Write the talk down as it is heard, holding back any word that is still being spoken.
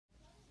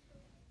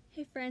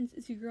Hey friends,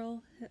 it's your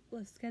girl.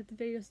 Let's get the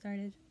video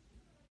started.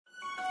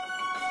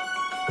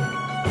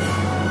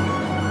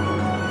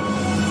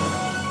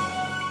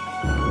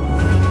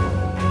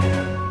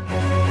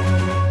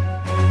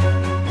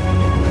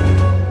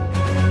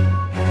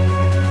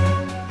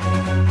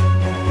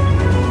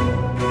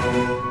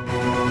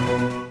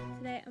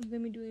 Today I'm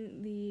going to be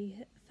doing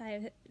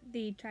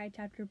the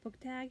tri-chapter book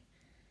tag,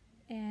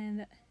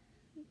 and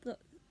the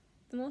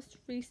most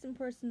recent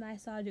person that I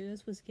saw do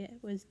this was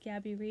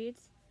Gabby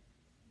Reads,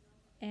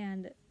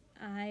 and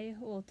I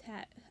will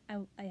tag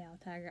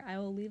her. I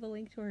will leave a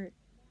link to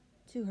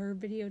her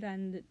video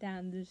down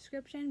in the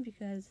description,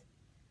 because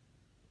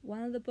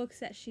one of the books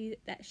that she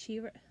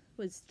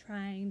was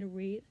trying to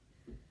read,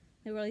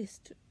 or at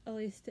least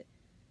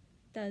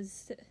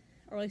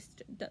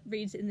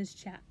reads in this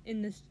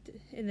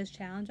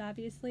challenge,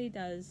 obviously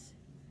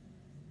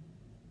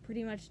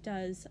pretty much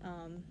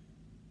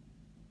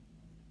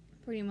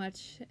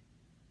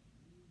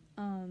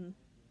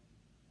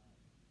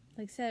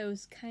like I said, it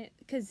was kind of,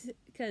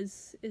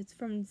 because it's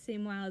from the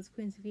same while as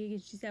Queens of Geek,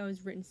 and she said it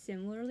was written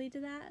similarly to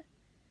that.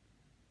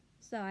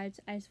 So I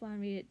just want to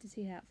read it to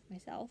see that for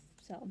myself.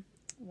 So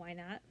why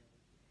not?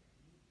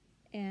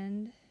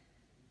 And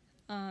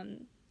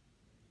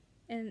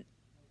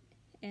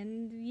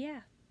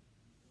yeah.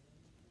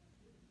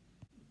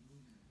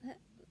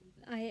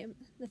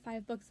 The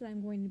 5 books that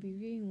I'm going to be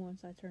reading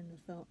once I turn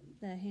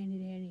the handy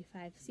dandy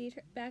 5C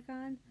back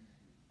on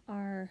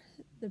are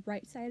The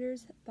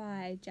Brightsiders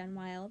by Jen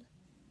Wilde,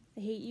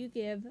 The Hate You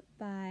Give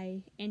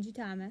by Angie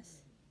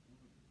Thomas,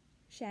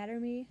 Shatter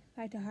Me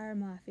by Tahara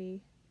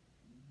Mafi,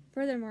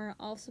 Furthermore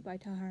also by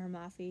Tahara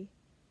Mafi,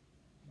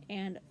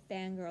 and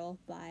Fangirl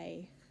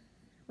by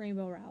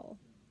Rainbow Rowell.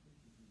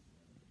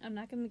 I'm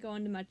not going to go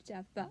into much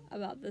depth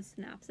about the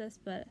synopsis,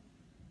 but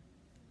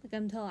like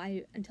until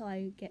I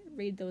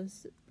read the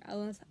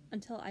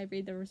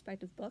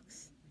respective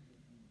books.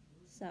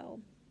 So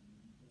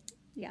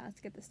yeah,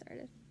 let's get this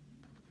started.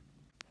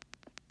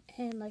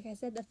 And like I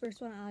said, the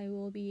first one I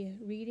will be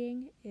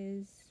reading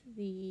is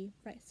The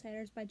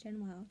Brightsiders by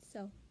Jen Wilde.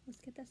 So let's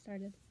get that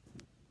started.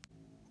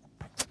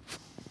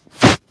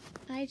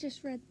 I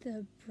just read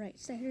The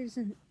Brightsiders,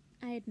 and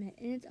I admit,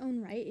 in its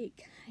own right, it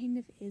kind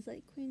of is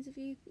like Queens of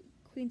Geek,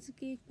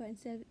 but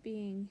instead of it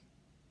being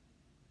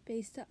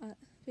based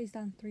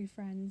on 3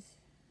 friends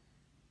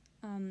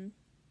going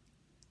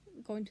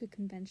to a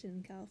convention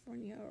in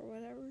California or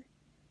whatever.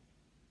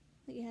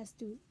 Like, it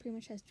pretty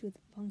much has to do with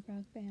a punk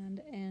rock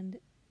band, and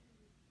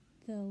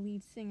the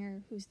lead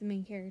singer, who's the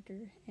main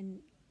character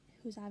and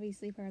who's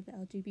obviously part of the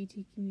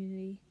LGBT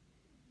community,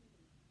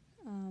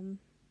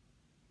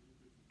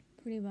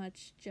 pretty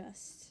much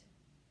just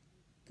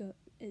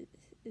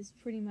she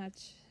pretty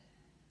much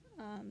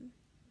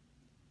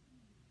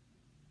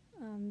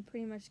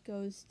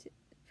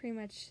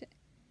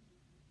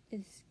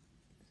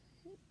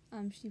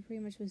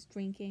was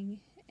drinking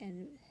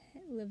and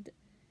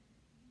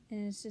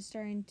is just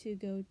starting to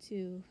go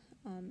to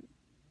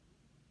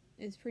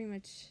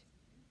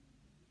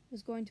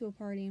was going to a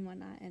party and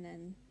whatnot, and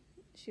then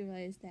she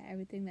realized that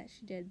everything that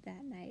she did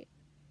that night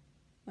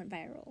went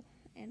viral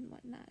and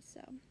whatnot,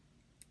 so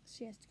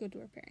she has to go to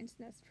her parents,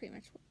 and that's pretty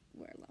much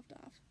where it left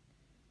off.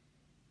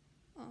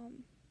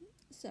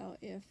 So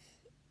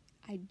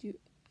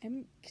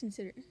I'm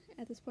considering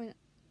at this point,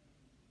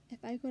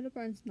 if I go to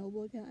Barnes &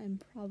 Noble again, I'm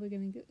probably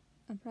gonna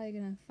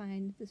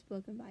find this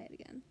book and buy it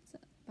again. So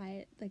buy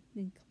it, like,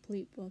 the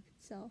complete book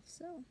itself.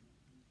 So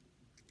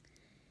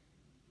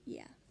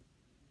yeah.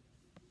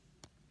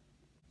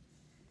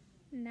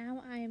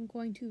 Now I am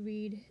going to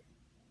read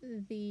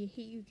The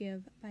Hate You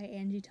Give by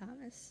Angie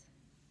Thomas.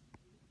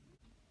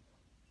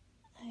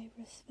 I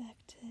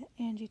respect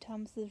Angie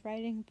Thomas's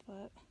writing,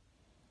 but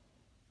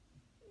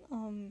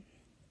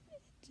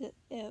the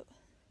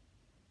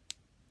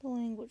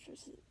language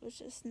was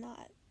just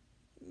not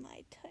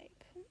my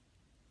type,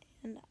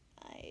 and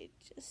I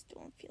just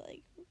don't feel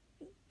like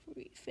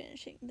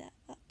finishing that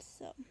up,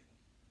 so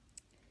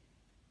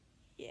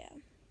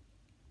yeah.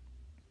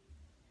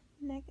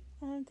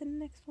 The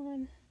next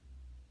one.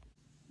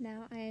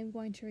 Now I am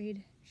going to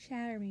read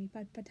Shatter Me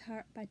by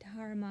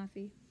Tahara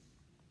Mafi.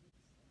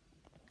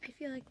 I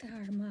feel like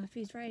Tahara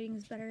Mafi's writing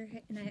is better,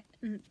 and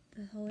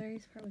the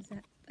hilarious part was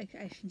that, like,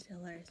 I shouldn't say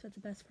hilarious, but the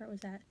best part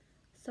was that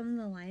some of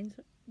the lines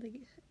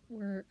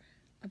were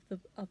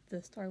of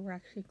the story were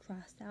actually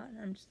crossed out, and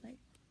I'm just like,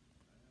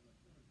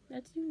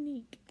 that's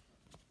unique,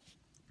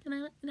 and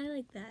I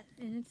like that,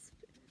 and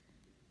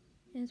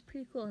it's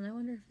pretty cool, and I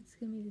wonder if it's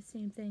gonna be the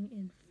same thing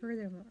in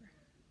Furthermore.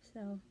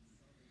 So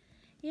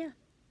yeah.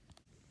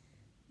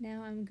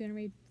 Now I'm gonna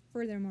read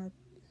Furthermore,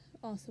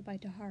 also by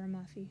Tahara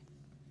Mafi.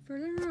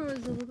 Furthermore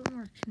was a little bit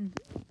more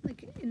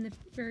like, in the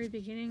very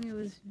beginning, it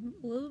was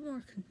a little bit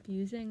more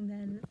confusing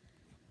than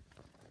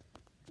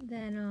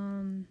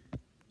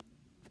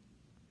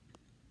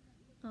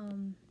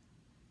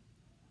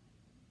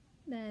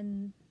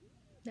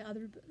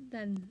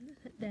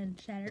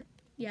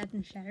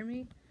Shatter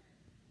Me,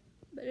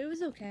 but it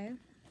was okay.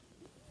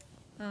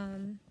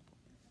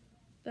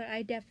 But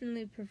I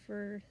definitely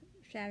prefer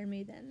Shatter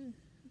Me than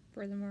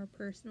Furthermore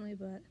personally,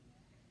 but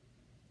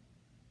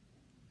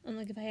I'm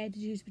like if I had to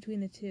choose between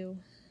the two.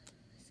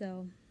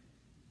 So,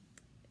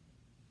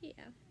 yeah.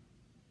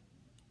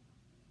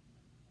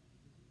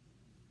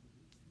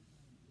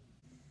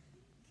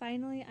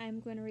 Finally, I'm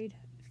going to read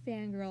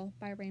Fangirl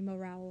by Rainbow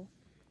Rowell.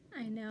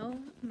 I know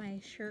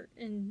my shirt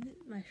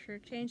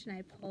changed, and I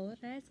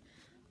apologize,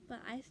 but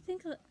I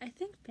think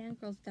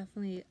Fangirl's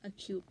definitely a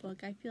cute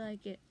book. I feel like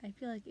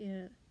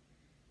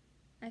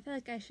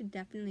I should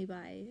definitely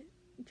buy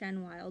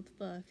Jen Wild's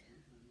book,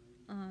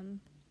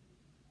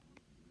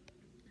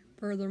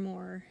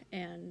 Furthermore,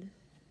 and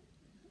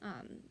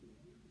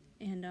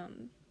and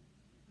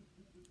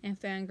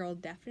Fangirl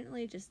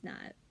definitely, just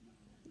not.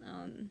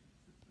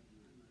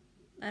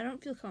 I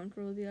don't feel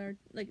comfortable with the other.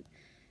 Like,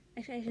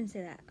 actually, I shouldn't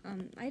say that.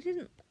 I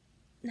didn't.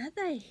 Not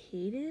that I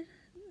hated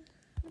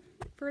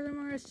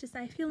Furthermore. It's just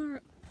I feel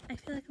like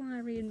I want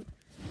to read.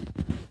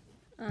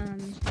 I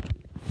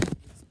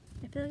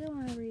feel like I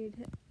want to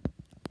read.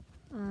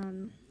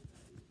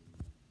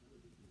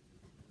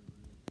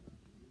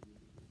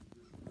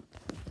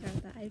 Sorry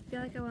about that. I feel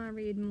like I want to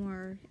read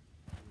more.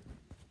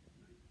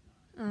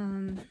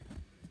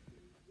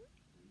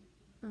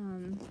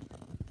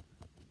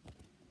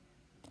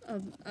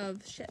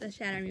 Of the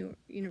Shatter Me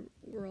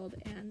world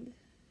and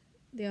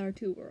the other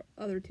two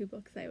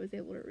books I was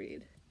able to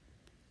read.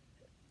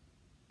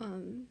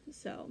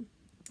 So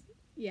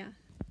yeah.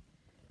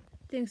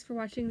 Thanks for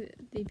watching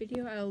the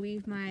video. I'll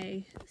leave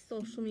my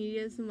social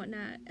medias and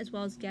whatnot, as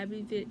well as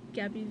Gabby's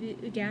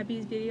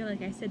video,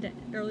 like I said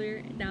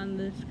earlier, down in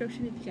the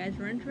description if you guys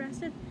are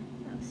interested.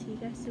 I'll see you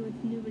guys soon with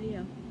a new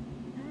video.